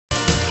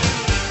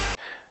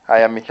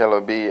I am Mikel.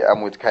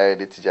 I'm with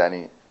Haye.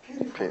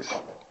 Peace.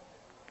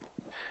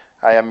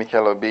 I am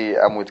Mikel.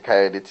 I'm with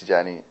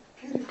Haye.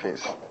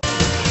 Peace.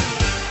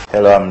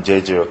 Hello, I'm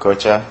JJ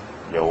Okocha.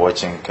 You're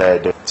watching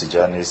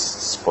Haye's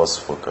Sports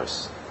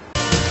Focus.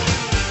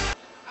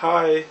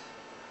 Hi,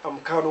 I'm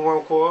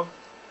Nwankwo.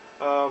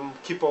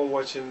 Keep on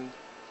watching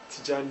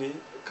Tijani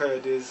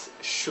Haye's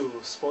show,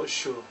 sports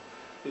show.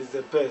 It's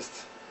the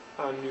best,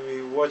 and you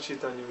will watch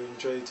it and you will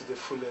enjoy it to the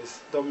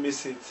fullest. Don't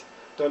miss it.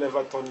 Don't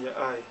ever turn your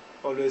eye.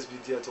 Always be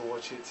there to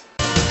watch it.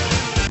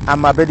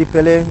 I'm Abedi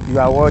Pele. You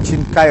are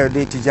watching Haye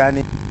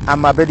Tijani.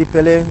 I'm Abedi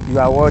Pele. You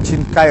are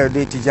watching Haye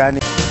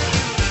Tijani.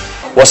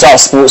 What's up,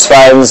 sports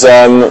fans?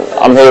 I'm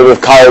here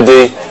with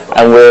Haye,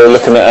 and we're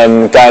looking at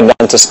going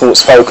down to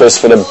Sports Focus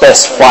for the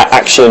best fight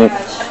action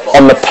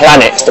on the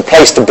planet. It's the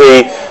place to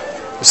be.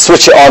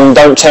 Switch it on,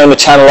 don't turn the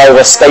channel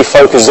over, stay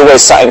focused. There's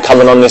always something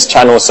coming on this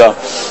channel, so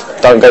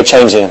don't go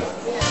changing.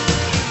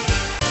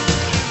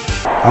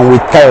 I'm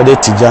with Haye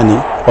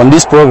Tijani. On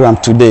this program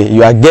today,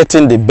 you are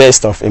getting the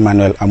best of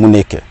Emmanuel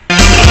Amuneke.